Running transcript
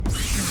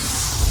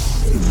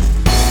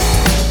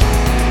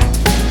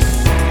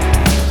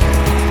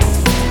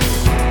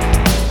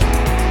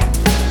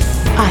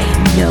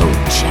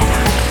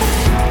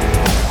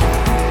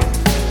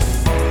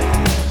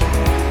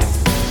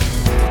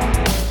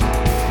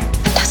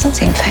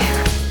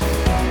Multiverse.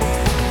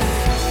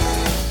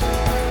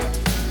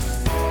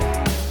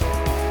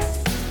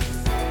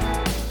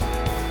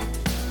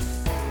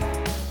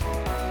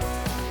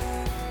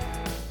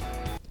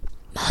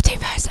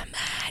 Multiverse of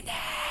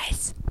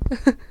Madness.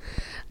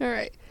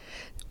 Alright,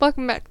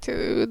 welcome back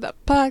to the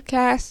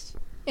podcast,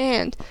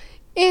 and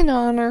in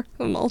honor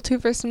of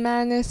Multiverse of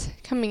Madness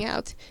coming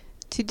out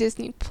to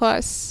Disney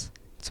Plus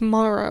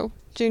tomorrow,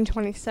 June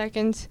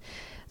 22nd,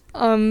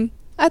 I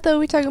thought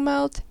we'd talk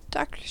about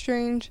Doctor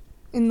Strange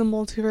in the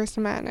Multiverse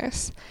of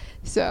Madness.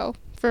 So,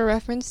 for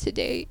reference,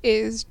 today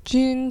is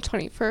June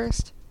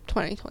 21st,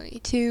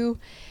 2022.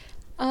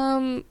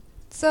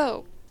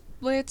 So,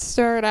 let's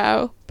start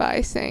out by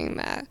saying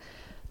that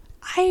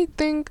I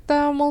think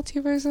the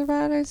Multiverse of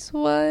Madness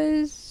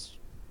was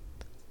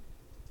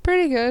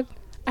pretty good.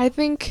 I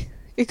think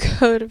it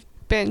could have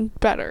been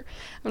better.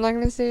 I'm not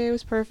going to say it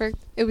was perfect.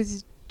 It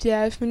was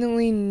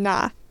definitely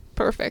not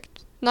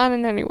perfect. Not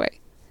in any way.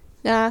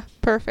 Nah,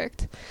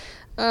 perfect.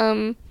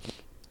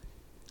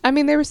 I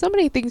mean, there were so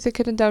many things it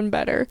could have done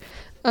better.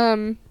 I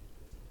mean,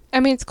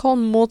 it's called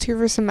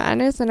Multiverse of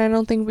Madness, and I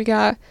don't think we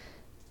got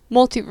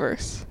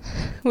multiverse.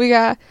 We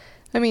got,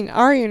 I mean,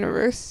 our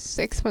universe,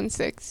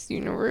 616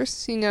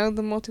 universe, you know,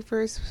 the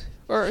multiverse,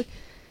 or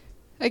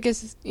I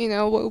guess, you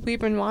know, what we've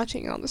been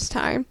watching all this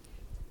time.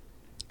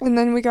 And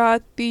then we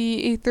got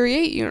the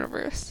 838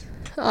 universe,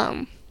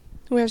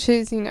 which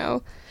is, you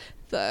know,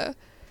 the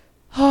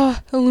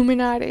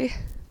Illuminati.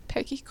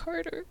 Peggy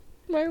Carter,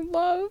 my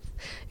love.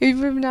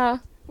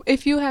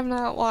 If you have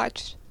not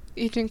watched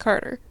Agent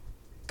Carter,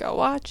 go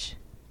watch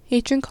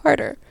Agent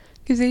Carter,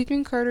 because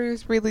Agent Carter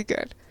is really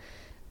good.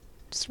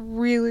 It's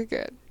really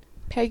good.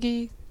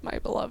 Peggy, my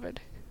beloved.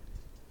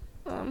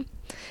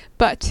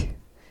 But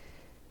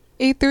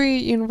 838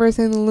 universe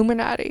and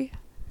Illuminati.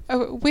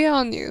 We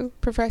all knew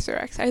Professor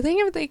X. I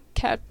think if they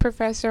kept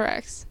Professor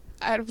X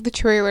out of the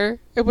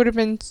trailer, it would have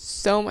been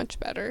so much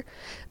better.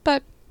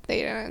 But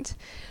they didn't.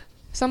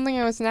 Something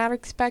I was not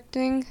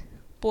expecting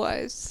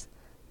was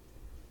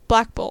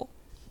Black Bolt.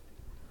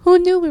 Who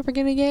knew we were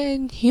gonna get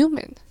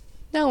Inhuman?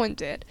 No one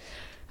did.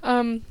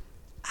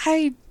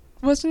 I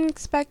wasn't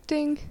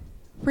expecting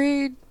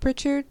Reed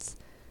Richards,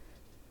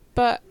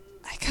 but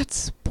I got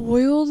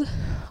spoiled.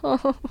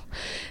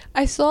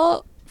 I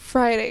saw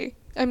Friday.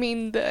 I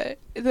mean, the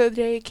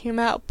day it came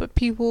out, but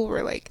people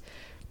were, like,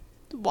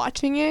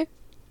 watching it,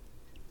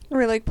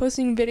 or, like,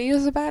 posting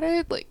videos about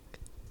it, like,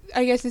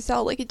 I guess it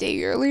saw, like, a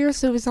day earlier,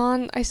 so it was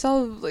on, I saw,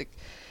 like,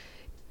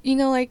 you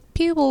know, like,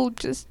 people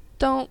just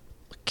don't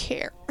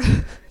care.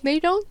 They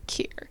don't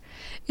care.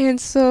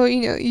 And so,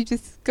 you know, you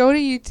just go to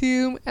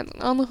YouTube, and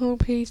on the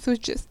homepage was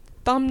just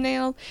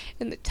thumbnail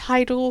and the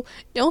title,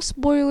 no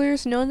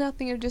spoilers, no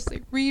nothing, of just,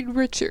 like, Reed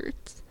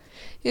Richards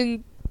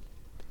in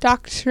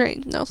Doctor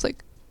Strange, and I was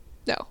like,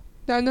 no.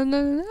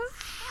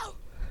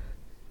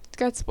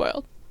 Got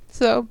spoiled.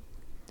 So,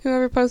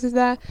 whoever posted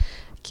that,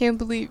 I can't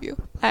believe you.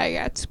 I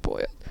got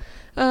spoiled.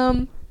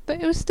 But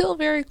it was still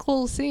very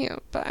cool to see him.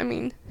 But, I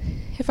mean,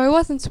 if I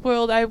wasn't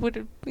spoiled, I would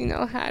have, you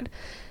know, had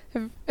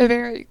a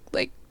very,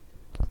 like,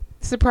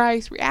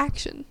 surprise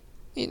reaction.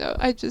 You know,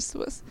 I just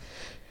was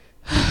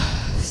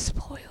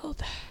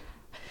spoiled.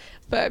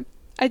 But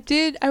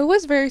I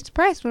was very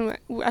surprised when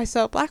I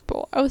saw Black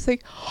Bolt. I was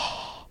like,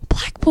 oh,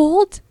 Black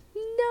Bolt?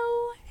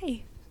 No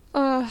way.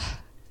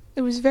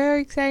 It was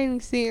very exciting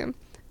to see him.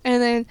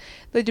 And then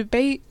the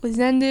debate was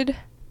ended.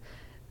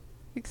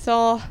 We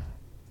saw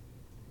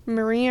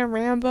Maria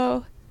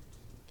Rambeau,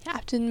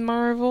 Captain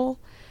Marvel.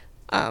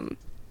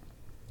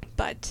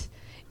 But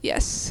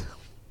yes,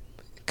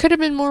 could have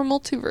been more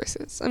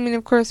multiverses. I mean,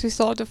 of course, we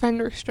saw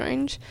Defender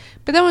Strange,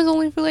 but that was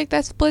only for like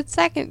that split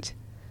second.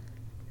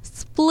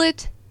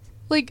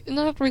 Like,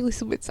 not really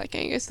split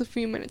second, I guess a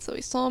few minutes that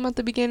we saw him at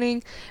the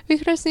beginning. We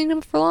could have seen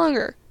him for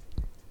longer.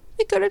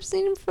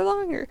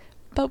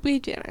 But we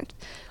didn't.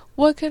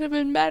 What could have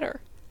been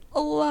better? A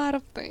lot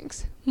of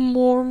things.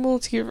 More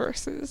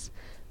multiverses.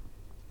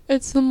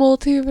 It's the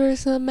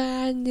Multiverse of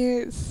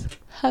Madness.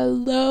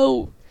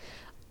 Hello.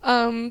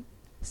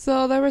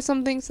 So there were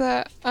some things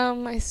that,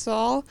 I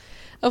saw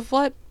of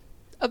what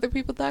other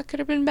people thought could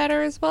have been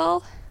better as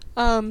well.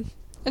 An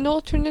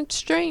alternate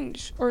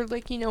Strange, or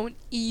like, you know, an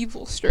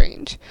evil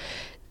Strange.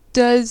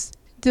 Does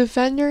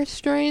Defender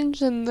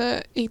Strange and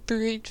the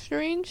 838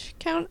 Strange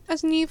count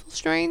as an evil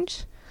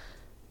Strange?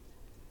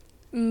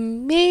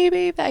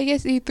 Maybe, but I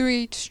guess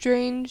 838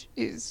 Strange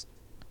is,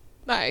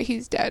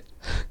 he's dead.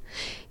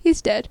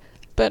 He's dead.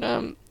 But,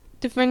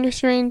 Defender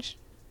Strange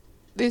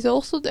is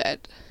also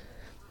dead.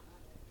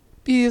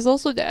 He is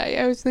also dead.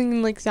 I was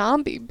thinking, like,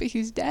 zombie, but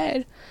he's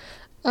dead.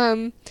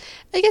 I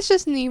guess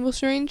just an evil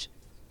Strange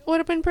would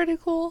have been pretty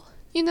cool,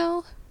 you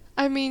know?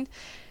 I mean,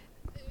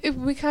 if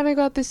we kind of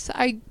got this,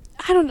 I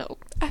don't know.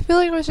 I feel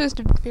like it was just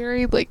a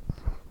very, like,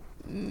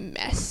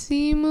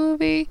 messy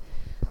movie.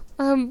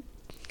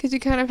 Because you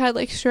kind of had,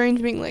 like,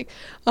 Strange being like,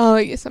 oh,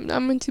 I guess I'm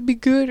not meant to be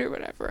good or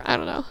whatever. I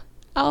don't know.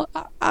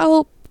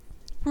 I'll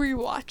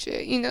rewatch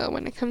it, you know,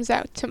 when it comes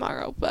out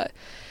tomorrow. But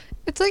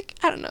it's like,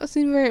 I don't know, it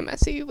seemed very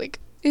messy. Like,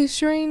 is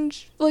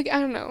Strange, like, I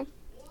don't know.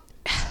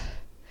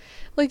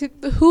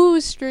 Like, who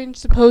is Strange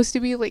supposed to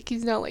be? Like,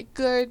 he's not, like,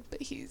 good,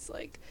 but he's,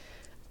 like,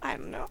 I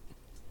don't know.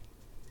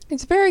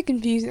 It's very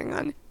confusing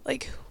on,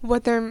 like,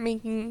 what they're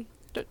making,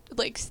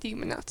 like,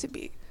 Steven out to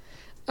be.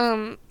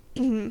 To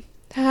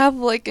have,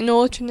 like, an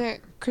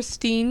alternate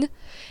Christine,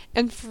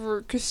 and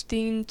for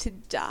Christine to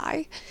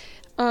die,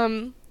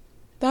 that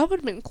would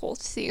have been cool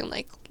to see in,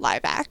 like,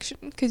 live action,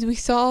 because we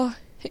saw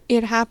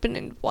it happen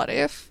in What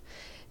If,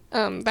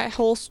 that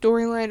whole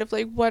storyline of,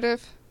 like, what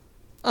if,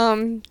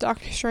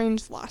 Doctor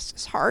Strange lost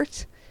his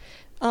heart,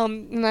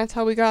 and that's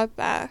how we got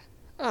that,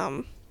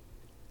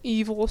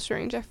 evil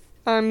Strange,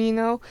 you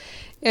know,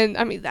 and,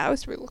 I mean, that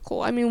was really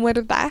cool. I mean, what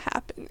if that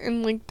happened,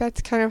 and, like,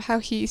 that's kind of how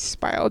he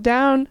spiraled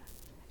down,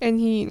 and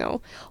he, you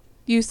know,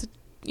 used,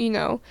 you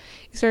know,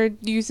 he started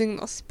using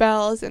those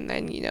spells, and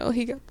then, you know,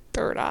 he got the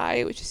third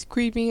eye, which is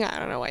creepy. I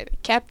don't know why they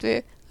kept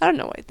it. I don't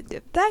know why they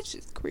did. That's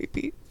just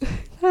creepy.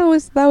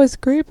 that was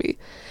creepy.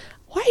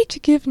 Why did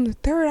you give him the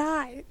third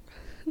eye?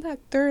 That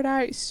third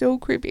eye is so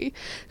creepy.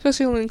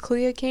 Especially when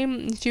Clea came,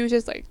 and she was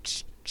just like,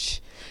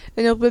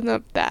 and opened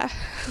up that,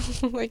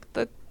 like,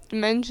 the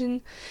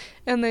dimension,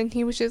 and then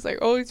he was just like,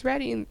 oh, it's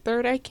ready, and the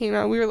third eye came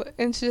out. We were,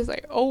 and she's just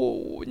like,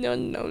 oh,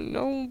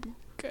 no,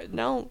 good,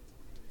 no.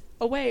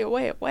 Away,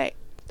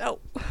 no.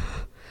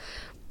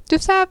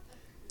 Just have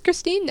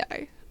Christine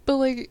die. But,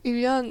 like, if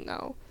you don't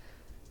know,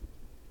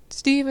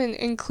 Steven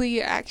and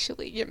Clea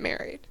actually get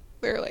married.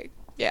 They're like,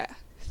 yeah.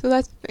 So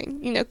that's the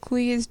thing. You know,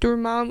 Clea is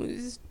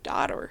Dormammu's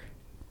daughter.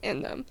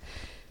 And,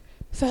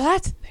 so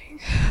that's a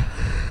thing.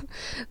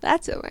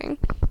 That's a thing.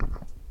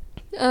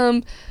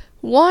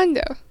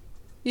 Wanda.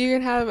 You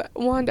can have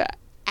Wanda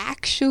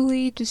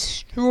actually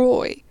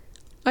destroy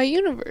a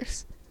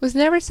universe. It was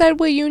never said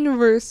what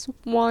universe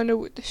Wanda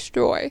would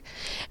destroy.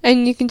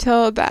 And you can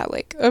tell that,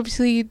 like,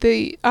 obviously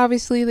the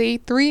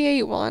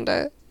 3-8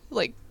 Wanda,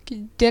 like,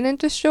 didn't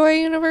destroy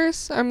a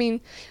universe. I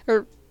mean,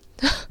 or,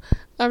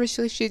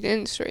 obviously she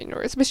didn't destroy a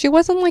universe, but she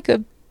wasn't, like,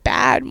 a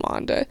bad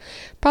Wanda.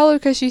 Probably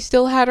because she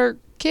still had her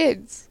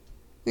kids.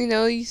 You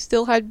know, she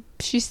still had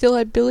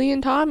Billy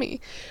and Tommy.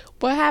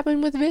 What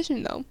happened with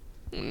Vision, though?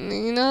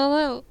 You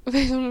know,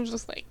 Vision was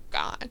just, like,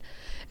 gone.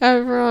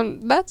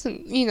 Everyone, that's,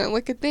 you know,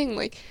 like, a thing,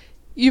 like,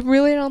 you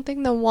really don't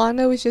think that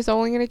Wanda was just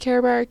only gonna care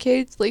about her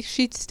kids? Like,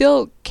 she'd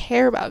still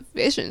care about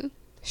Vision.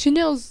 She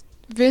knows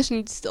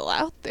Vision's still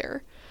out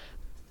there.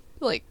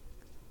 Like,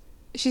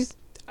 she's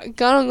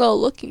gonna go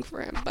looking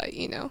for him, but,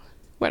 you know,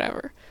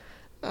 whatever.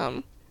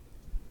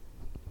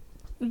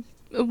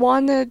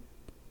 Wanda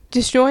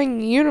destroying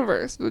the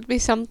universe would be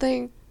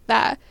something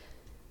that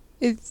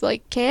is,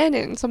 like,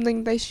 canon,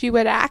 something that she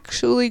would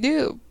actually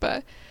do,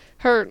 but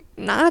her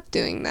not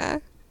doing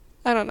that,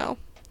 I don't know.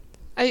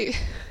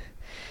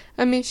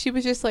 I mean, she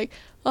was just like,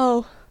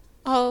 oh,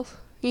 I'll,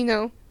 you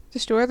know,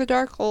 destroy the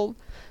Darkhold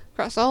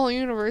across all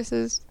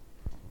universes,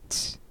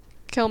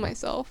 kill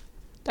myself.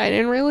 I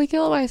didn't really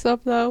kill myself,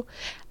 though.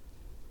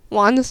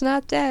 Wanda's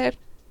not dead.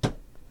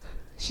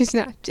 She's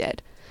not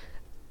dead.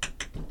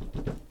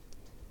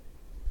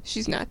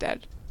 She's not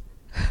dead.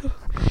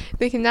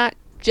 They cannot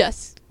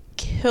just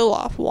kill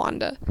off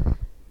Wanda.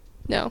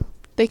 No,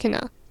 they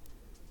cannot.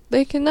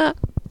 They cannot.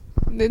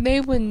 They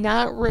would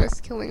not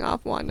risk killing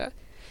off Wanda.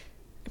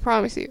 I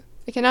promise you.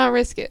 They cannot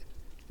risk it.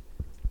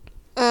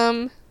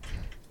 They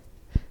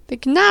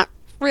cannot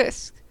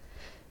risk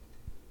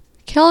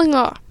killing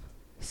off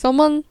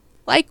someone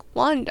like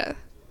Wanda.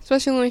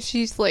 Especially when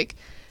she's, like,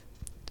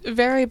 a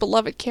very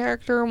beloved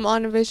character.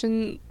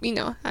 WandaVision, you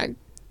know, had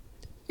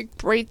a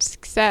great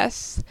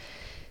success.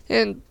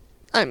 And,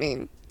 I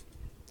mean,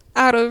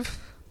 out of,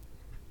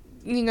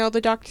 you know,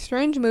 the Doctor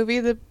Strange movie,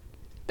 the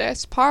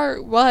best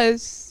part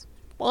was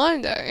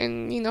Wanda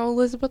and, you know,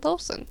 Elizabeth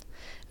Olsen.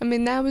 I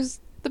mean, that was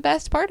the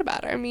best part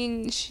about her. I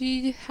mean,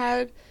 she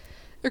had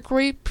a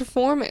great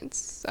performance,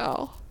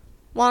 so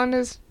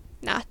Wanda's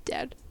not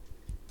dead.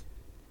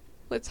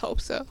 Let's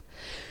hope so.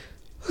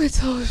 Let's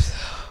hope so.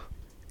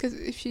 Because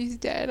if she's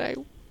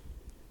dead,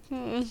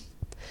 we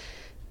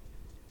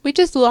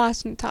just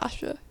lost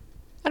Natasha.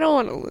 I don't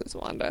want to lose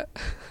Wanda.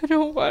 I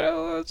don't want to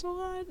lose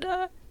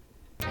Wanda.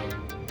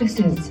 This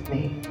is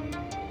me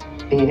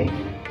being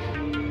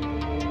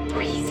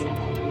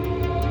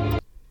reasonable.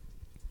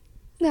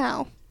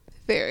 Now,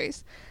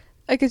 theories.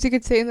 I guess you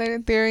could say that a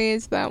theory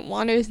is that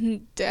Wanda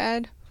isn't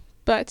dead,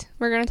 but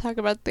we're going to talk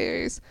about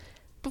theories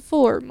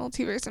before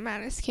Multiverse of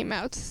Madness came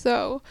out.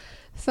 So,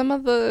 some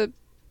of the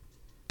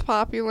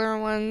popular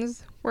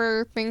ones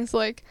were things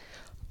like,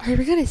 are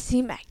we going to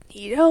see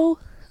Magneto?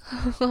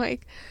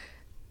 Like,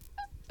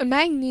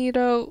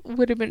 Magneto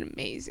would have been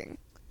amazing.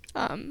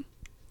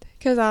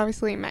 Because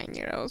obviously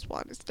Magneto is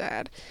Wanda's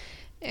dad.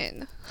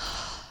 And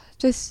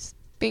just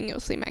being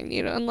able to see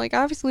Magneto. And, like,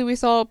 obviously we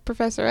saw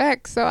Professor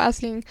X, so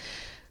asking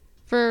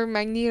for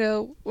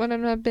Magneto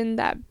wouldn't have been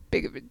that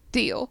big of a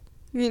deal.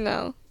 You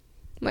know?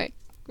 Like,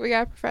 we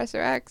got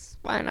Professor X,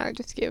 why not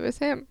just give us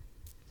him?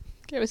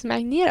 Give us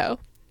Magneto.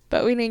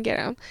 But we didn't get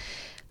him.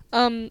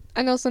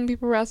 I know some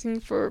people were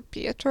asking for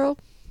Pietro.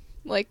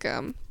 Like,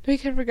 we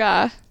could have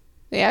got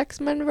the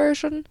X-Men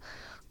version,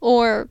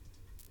 or,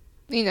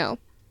 you know,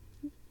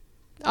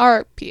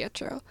 our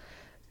Pietro.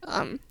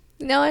 Any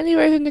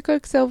version of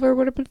Quicksilver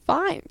would have been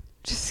fine.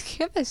 Just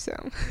give us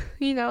him.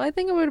 I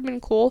think it would have been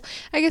cool.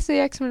 I guess the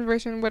X-Men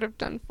version would have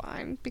done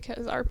fine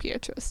because our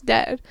Pietro's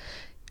dead.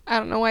 I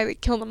don't know why they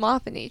killed him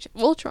off in Age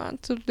of Ultron,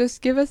 so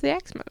just give us the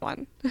X-Men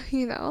one.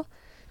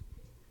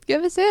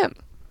 Give us him.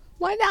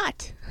 Why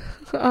not?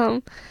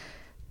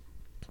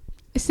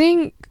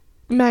 Seeing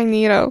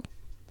Magneto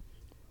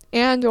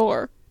and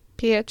or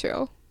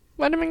Pietro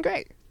would have been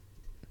great.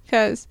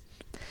 Because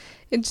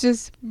it's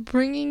just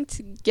bringing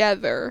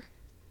together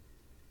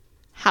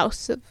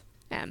House of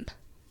M.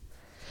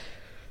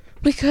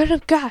 We could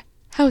have got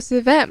House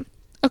of M,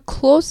 a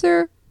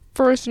closer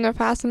version of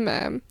House of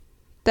M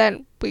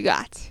than we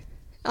got.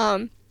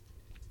 If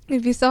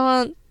you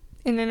saw an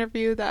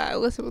interview that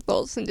Elizabeth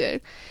Olsen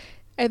did,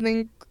 I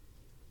think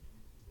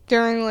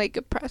during like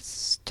a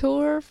press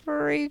tour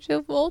for Age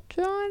of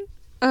Ultron,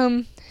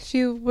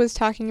 she was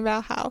talking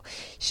about how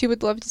she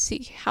would love to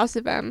see House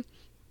of M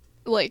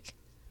like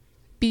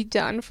be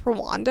done for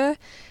Wanda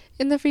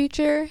in the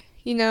future,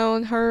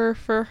 and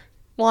for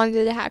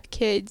Wanda to have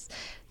kids.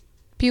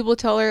 People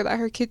tell her that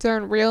her kids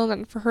aren't real, and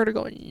then for her to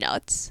go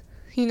nuts,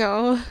 we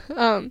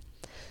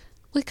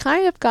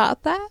kind of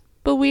got that,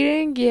 but we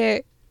didn't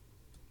get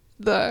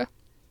the,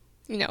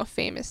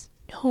 famous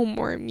 "No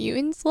More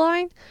Mutants"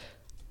 line.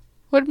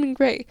 Would have been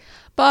great,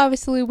 but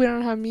obviously we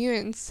don't have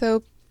mutants,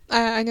 so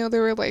I know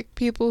there were like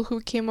people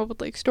who came up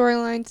with like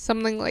storylines,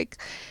 something like,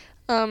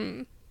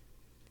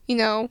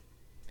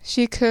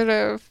 she could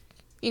have,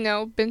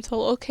 been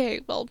told,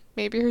 okay, well,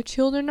 maybe her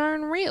children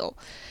aren't real.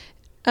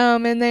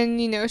 And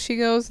then, she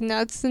goes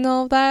nuts and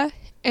all that.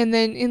 And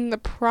then in the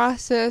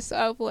process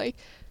of, like,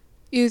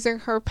 using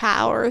her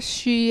powers,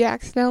 she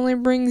accidentally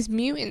brings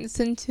mutants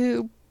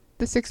into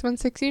the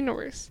 616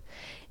 universe.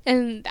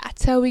 And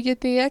that's how we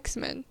get the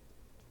X-Men.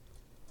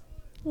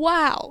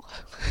 Wow.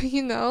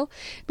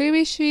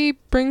 Maybe she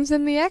brings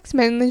in the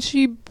X-Men and then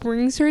she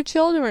brings her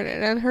children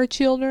in, and her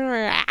children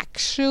are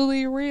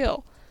actually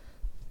real.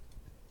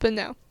 But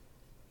no.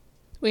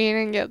 We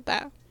didn't get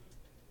that.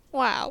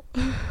 Wow.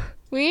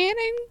 We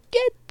didn't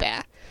get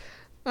that.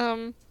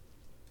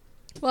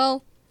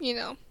 Well,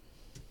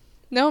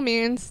 no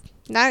mutants.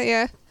 Not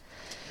yet.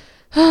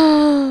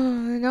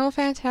 No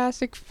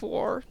Fantastic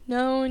Four.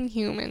 No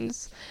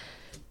Inhumans.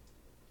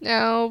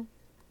 No,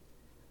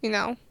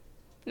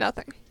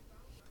 nothing.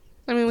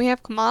 I mean, we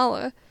have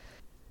Kamala.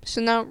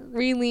 She's not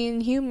really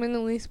inhuman,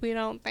 at least we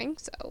don't think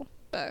so.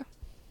 But,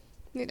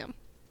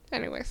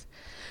 anyways.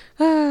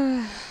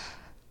 I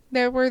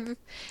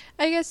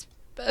guess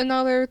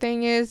another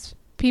thing is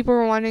people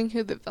were wondering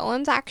who the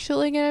villain's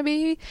actually gonna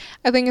be.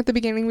 I think at the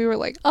beginning we were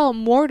like, oh,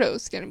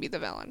 Mordo's gonna be the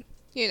villain,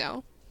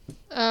 and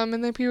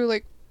then people were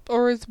like,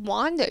 or is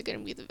Wanda gonna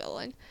be the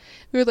villain?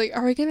 We were like,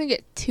 are we gonna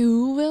get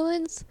two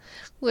villains?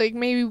 Like,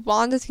 maybe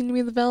Wanda's gonna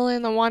be the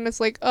villain, and Wanda's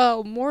like,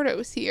 oh,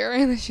 Mordo's here,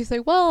 and then she's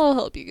like, well, I'll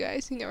help you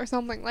guys, or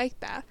something like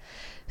that.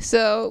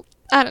 So,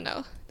 I don't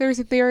know. There's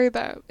a theory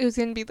that it was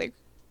gonna be like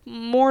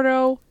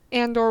Mordo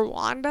and or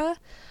Wanda.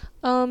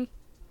 Was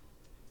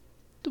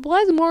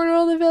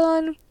Mordo the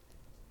villain?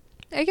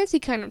 I guess he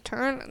kind of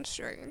turned on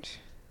Strange.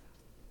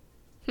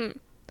 Did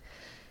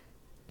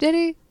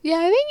he? Yeah,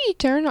 I think he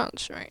turned on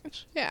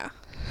Strange. Yeah.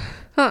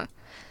 Huh.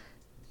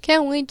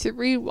 Can't wait to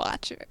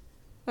rewatch it.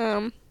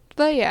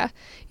 But yeah,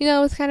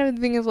 it's kind of a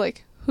thing of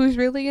like, who's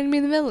really gonna be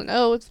the villain?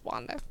 Oh, it's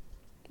Wanda.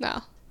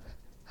 No.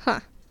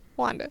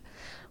 Wanda.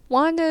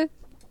 Wanda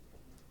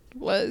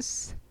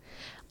was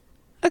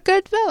a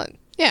good villain.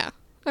 Yeah.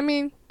 I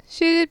mean,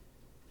 she did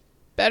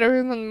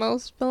better than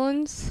most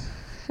villains,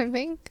 I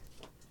think.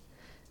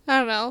 I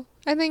don't know.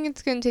 I think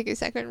it's gonna take a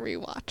second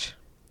rewatch.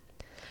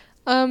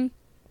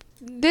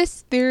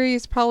 This theory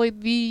is probably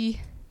the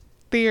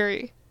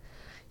theory.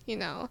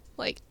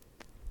 Like,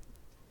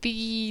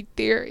 the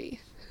theory.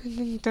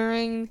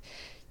 During,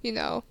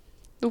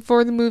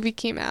 before the movie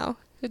came out,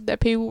 that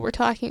people were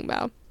talking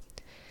about.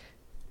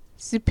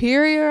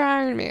 Superior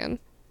Iron Man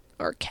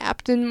or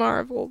Captain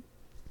Marvel.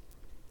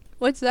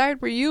 What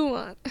side were you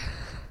on?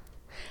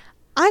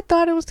 I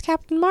thought it was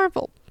Captain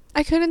Marvel.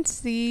 I couldn't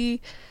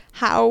see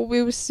how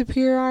it was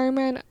Superior Iron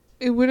Man.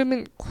 It would have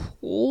been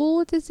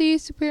cool to see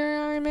Superior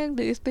Iron Man,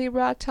 but if they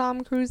brought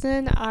Tom Cruise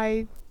in,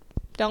 I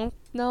don't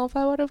know if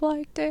I would have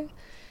liked it.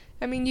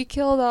 I mean, you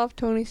killed off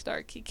Tony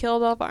Stark. You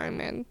killed off Iron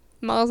Man.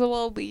 Might as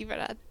well leave it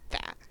at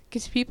that.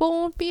 Because people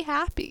won't be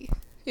happy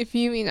if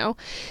you,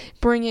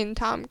 bring in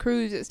Tom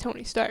Cruise as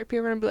Tony Stark.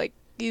 People are going to be like,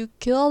 you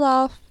killed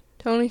off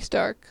Tony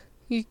Stark.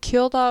 You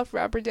killed off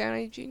Robert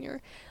Downey Jr.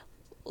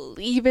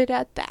 Leave it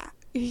at that,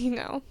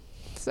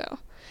 So,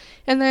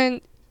 and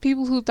then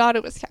people who thought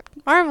it was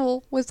Captain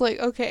Marvel was like,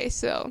 okay,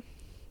 so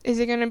is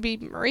it going to be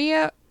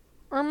Maria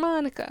or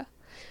Monica?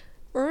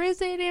 Or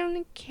is it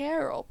even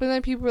Carol? But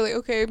then people were like,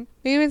 okay,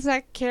 maybe it's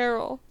not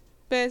Carol,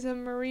 but it's a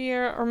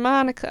Maria or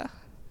Monica,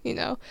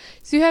 So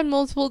you had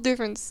multiple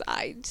different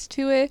sides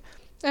to it,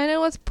 and it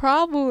was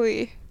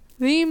probably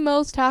the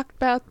most talked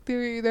about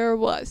theory there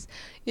was.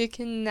 You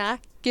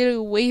cannot get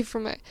away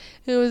from it.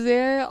 It was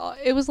there.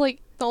 It was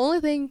like the only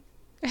thing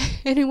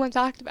anyone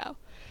talked about.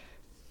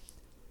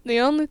 The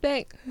only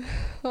thing.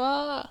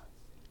 Ah.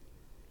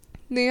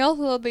 I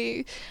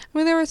mean,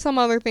 there were some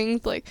other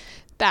things like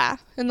that,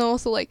 and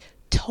also like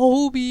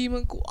Tobey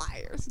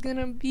Maguire's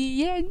gonna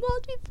be in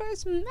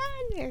Multiverse of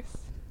Madness.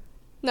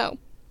 No,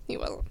 he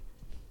wasn't.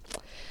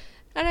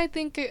 And I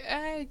think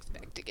I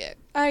expected it.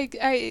 I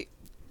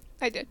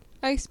did.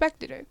 I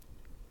expected it.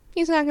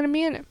 He's not gonna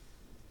be in it.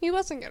 He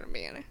wasn't gonna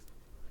be in it.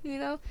 You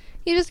know,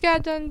 he just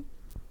got done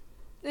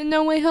in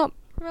No Way Home.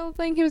 You really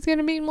think he was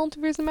gonna be in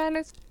Multiverse of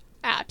Madness?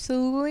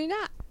 Absolutely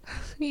not.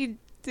 He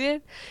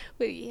did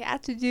what he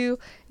had to do,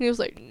 and he was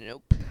like,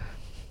 nope,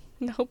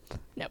 nope,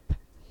 nope,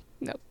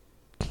 nope.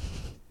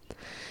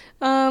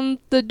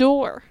 The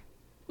door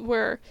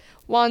where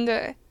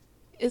Wanda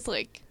is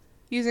like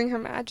using her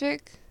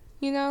magic,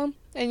 you know,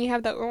 and you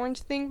have that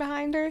orange thing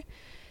behind her.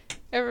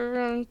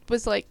 Everyone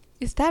was like,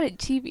 is that a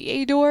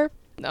TVA door?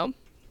 No.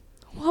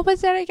 What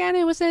was that again?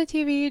 It wasn't a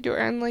TVA door,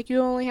 and like you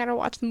only had to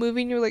watch the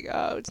movie, and you're like,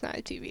 oh, it's not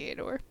a TVA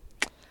door.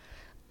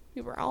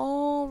 We were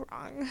all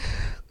wrong.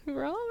 We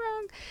were all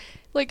wrong.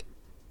 Like,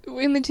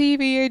 in the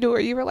TVA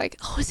door, you were like,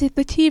 oh, is it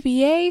the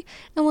TVA?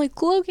 And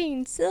like, Loki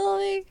and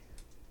Sylvie?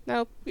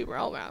 Nope, we were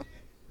all wrong.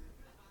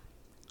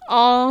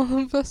 All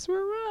of us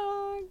were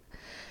wrong.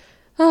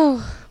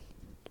 Oh.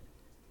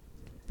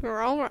 We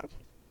were all wrong.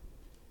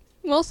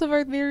 Most of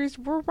our theories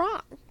were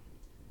wrong.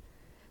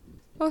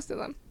 Most of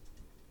them.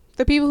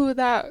 The people who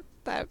thought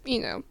that,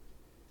 you know,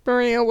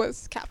 Maria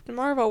was Captain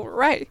Marvel were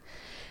right.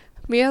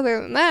 But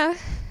other than that,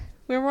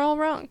 we were all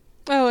wrong.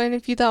 Oh, and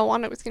if you thought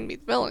Wanda was going to be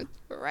the villain,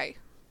 you were right.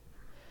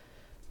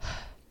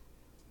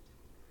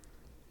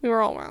 We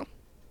were all wrong.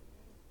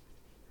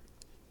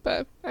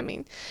 But, I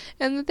mean,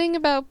 and the thing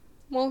about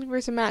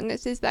Multiverse of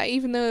Madness is that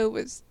even though it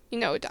was, you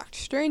know, a Doctor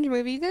Strange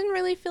movie, it didn't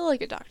really feel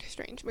like a Doctor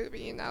Strange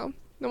movie, you know?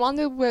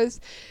 Wanda was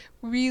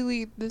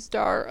really the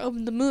star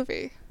of the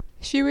movie.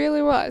 She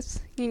really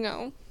was, you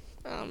know?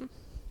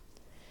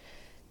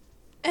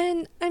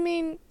 And, I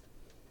mean,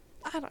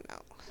 I don't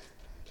know.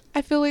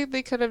 I feel like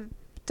they could have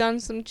done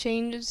some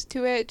changes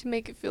to it to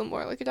make it feel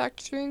more like a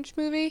Doctor Strange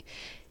movie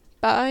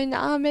by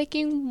not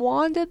making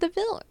Wanda the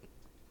villain.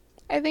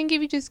 I think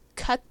if you just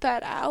cut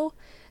that out,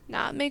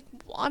 not make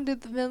Wanda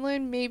the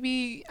villain,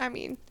 maybe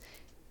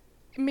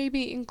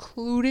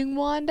including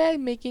Wanda,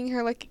 making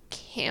her like a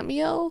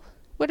cameo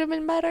would have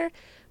been better,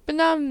 but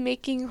not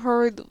making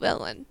her the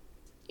villain,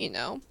 you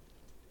know?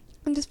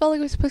 I just felt like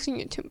it was pushing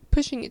it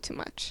too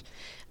much.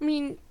 I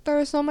mean, there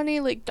are so many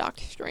like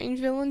Doctor Strange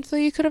villains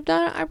that you could have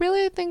done. I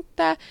really think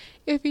that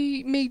if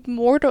he made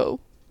Mordo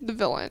the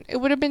villain, it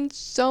would have been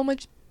so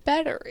much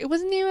better. It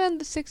wasn't even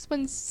the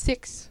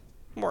 616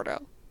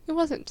 Mordo. It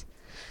wasn't.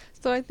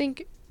 So I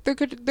think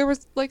there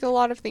was like a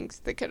lot of things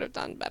they could have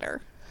done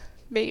better.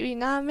 Maybe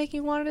not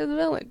making Wanda the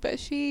villain, but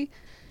she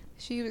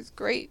was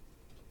great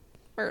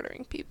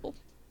murdering people.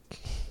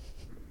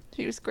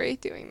 She was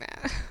great doing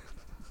that.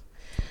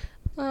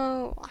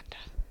 Oh, Wanda.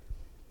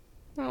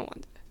 Oh,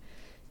 Wanda.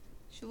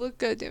 She looked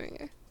good doing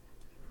it.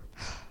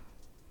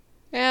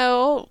 Yeah,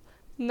 oh,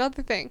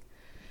 another thing.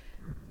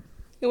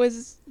 It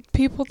was,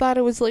 people thought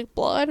it was like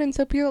blood, and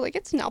so people were like,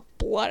 it's not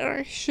blood on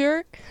her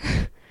shirt.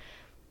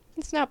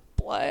 It's not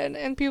blood.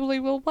 And people were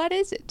like, well, what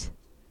is it?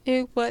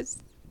 It was,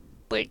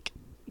 like,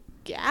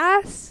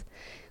 gas?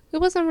 It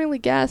wasn't really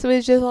gas. It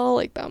was just all,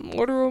 like, the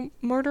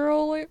motor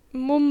oil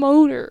from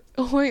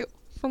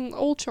the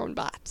Ultron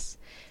bots.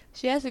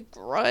 She has a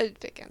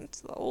grudge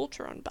against the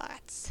Ultron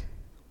bots.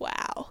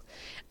 Wow.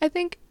 I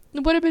think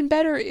it would have been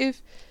better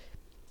if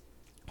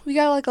we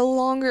got, like, a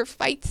longer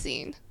fight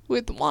scene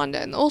with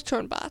Wanda and the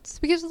Ultron bots.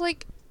 Because,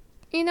 like,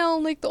 you know,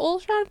 like, the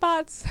Ultron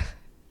bots,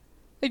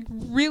 like,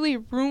 really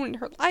ruined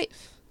her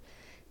life.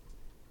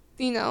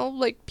 You know,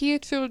 like,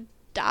 Pietro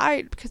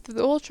died because of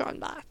the Ultron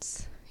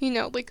bots. You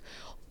know, like,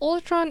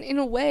 Ultron, in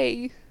a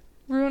way,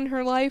 ruined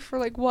her life for,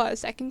 like, what, a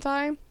second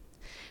time?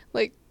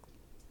 Like,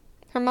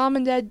 her mom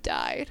and dad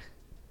died,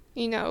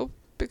 you know,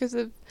 because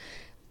of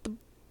the,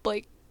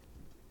 like,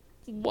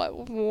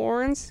 what,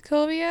 war in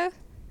Sokovia?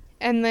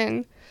 And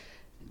then,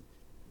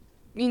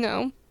 you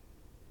know,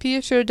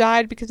 Pietro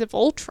died because of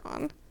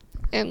Ultron.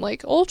 And,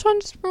 like, Ultron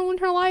just ruined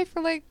her life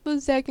for, like,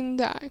 the second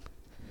time.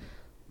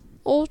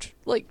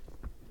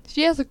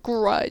 She has a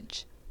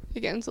grudge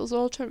against those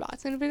Ultron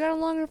bots. And if we got a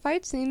longer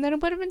fight scene, then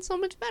it would have been so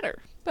much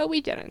better. But we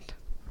didn't.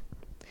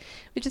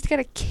 We just got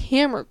a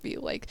camera view,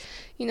 like,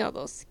 you know,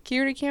 those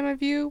security camera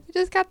view. We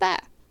just got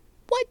that.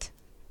 What?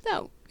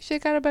 No, we should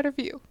have got a better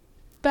view.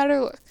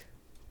 Better look.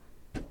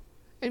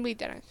 And we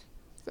didn't.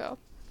 So,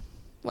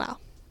 wow.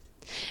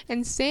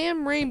 And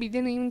Sam Raimi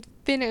didn't even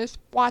finish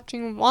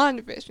watching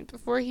WandaVision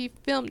before he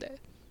filmed it.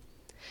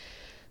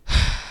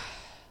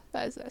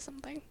 That says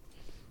something.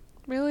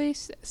 Really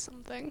says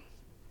something.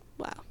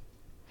 Wow.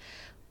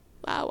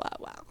 Wow.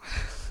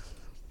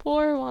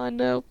 Poor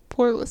Wanda,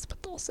 poor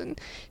Elizabeth Olsen.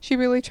 She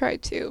really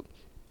tried to,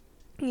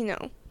 you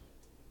know,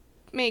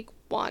 make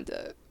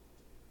Wanda,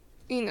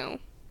 you know,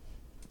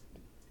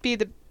 be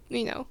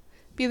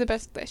the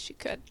best that she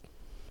could.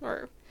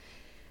 or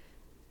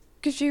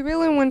because she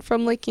really went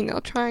from, like, you know,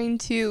 trying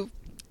to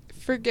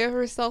forgive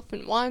herself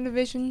in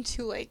WandaVision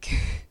to, like,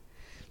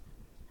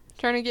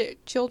 trying to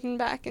get children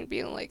back and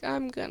being like,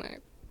 I'm gonna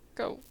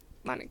go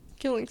on a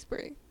killing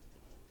spree.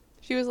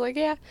 She was like,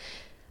 yeah,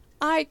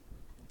 I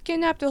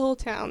kidnapped the whole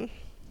town.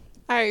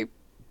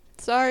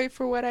 Sorry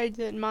for what I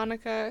did,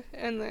 Monica.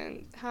 And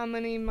then how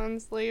many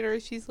months later,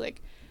 she's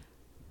like,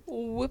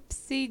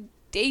 whoopsie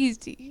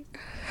daisy.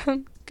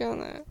 I'm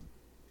gonna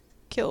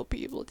kill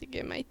people to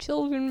get my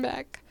children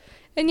back.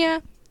 And yeah,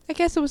 I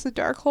guess it was the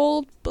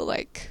Darkhold, but,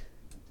 like,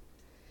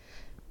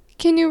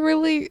 can you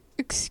really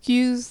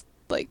excuse,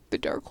 like, the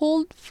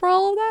Darkhold for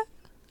all of that?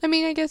 I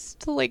mean, I guess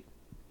to, like,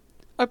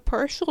 a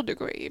partial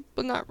degree,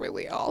 but not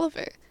really all of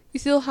it. You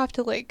still have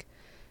to, like,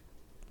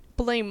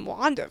 blame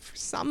Wanda for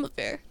some of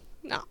it,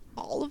 not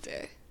all of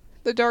it.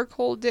 The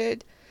Darkhold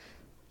did,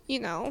 you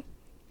know,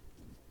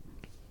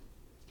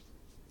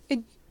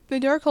 the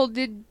Darkhold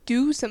did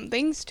do some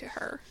things to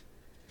her.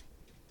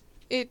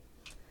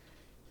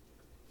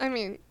 I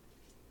mean,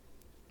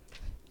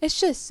 it's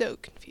just so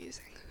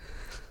confusing.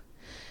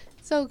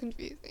 So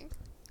confusing.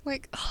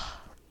 Like, it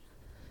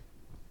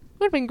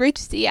would have been great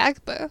to see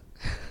Agatha.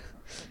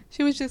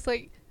 She was just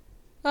like,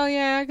 oh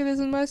yeah,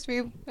 Agatha's in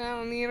Westview. I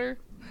don't need her.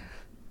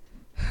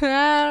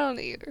 I don't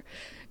need her.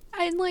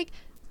 And, like,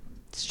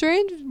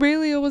 Strange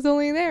really was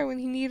only there when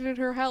he needed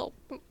her help.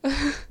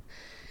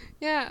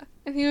 Yeah,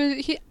 and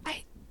he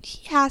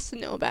has to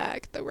know about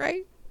Agatha,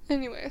 right?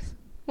 Anyways,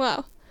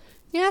 well,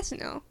 he has to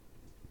know,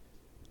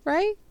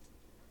 right?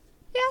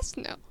 He has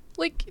to know.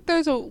 Like,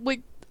 there's a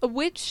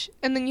witch,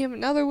 and then you have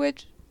another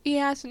witch. He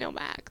has to know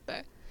about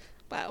Agatha.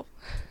 Wow.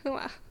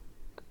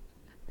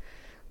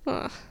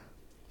 Wow.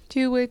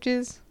 Two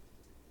witches.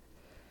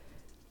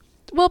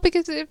 Well,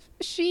 because if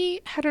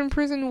she had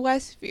imprisoned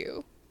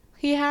Westview,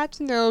 he had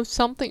to know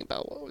something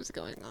about what was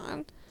going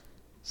on.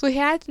 So he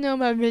had to know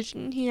about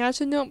Vision. He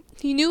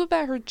knew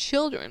about her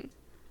children.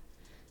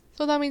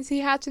 So that means he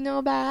had to know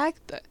about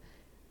Agatha.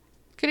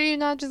 Could he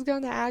not just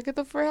gone to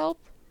Agatha for help?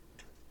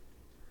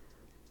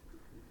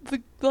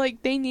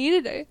 Like, they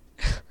needed it.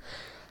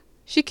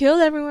 She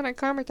killed everyone at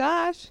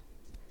Carmitage.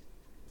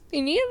 They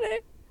needed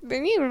it.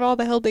 They needed all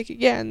the help they could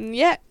get, and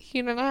yet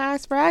he did not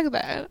ask for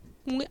Agatha.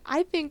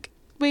 I think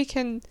we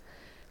can,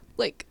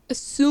 like,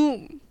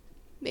 assume,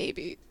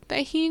 maybe, that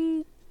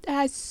he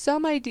has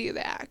some idea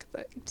that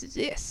Agatha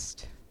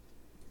exists.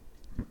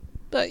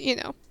 But, you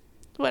know,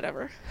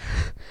 whatever.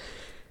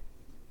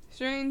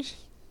 Strange,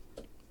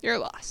 you're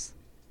lost.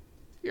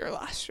 You're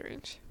lost,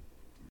 Strange.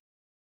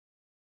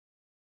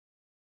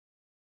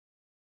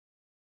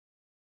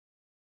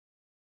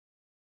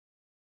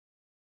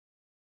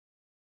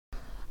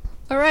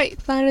 Alright,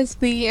 that is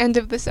the end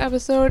of this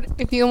episode.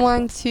 If you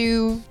want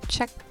to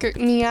check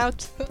me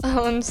out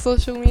on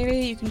social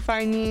media, you can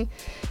find me,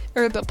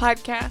 or the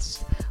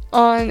podcast,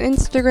 on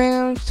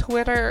Instagram,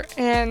 Twitter,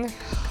 and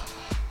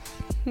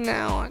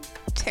now on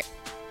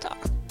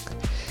TikTok.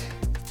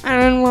 I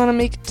didn't want to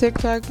make a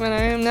TikTok, but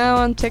I am now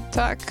on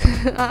TikTok.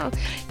 You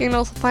can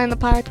also find the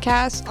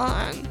podcast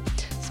on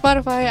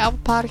Spotify, Apple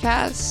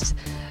Podcasts,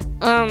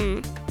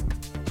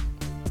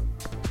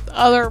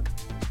 other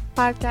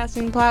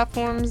podcasting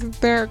platforms.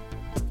 There are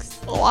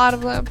a lot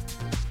of them.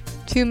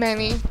 Too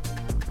many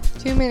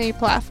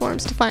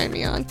platforms to find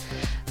me on.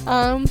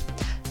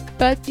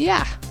 But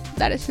yeah,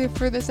 that is it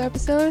for this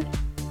episode.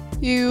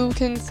 You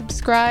can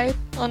subscribe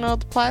on all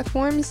the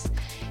platforms,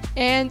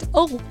 and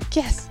oh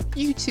yes,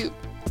 YouTube.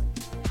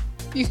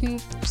 You can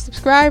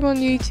subscribe on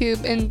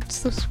YouTube and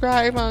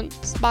subscribe on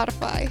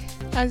Spotify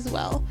as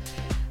well.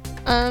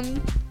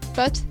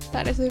 But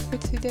that is it for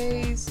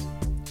today's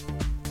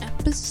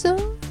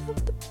episode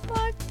of the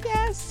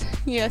podcast.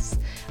 Yes.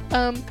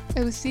 I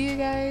will see you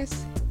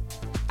guys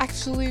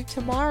actually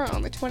tomorrow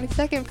on the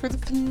 22nd for the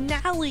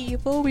finale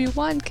of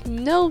Obi-Wan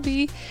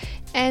Kenobi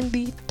and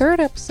the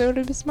third episode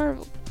of Miss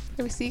Marvel.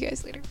 I will see you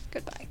guys later.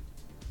 Goodbye.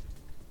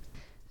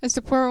 I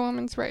support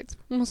women's rights.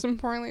 Most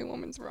importantly,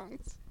 women's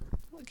wrongs.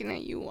 Looking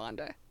at you,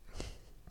 Wanda.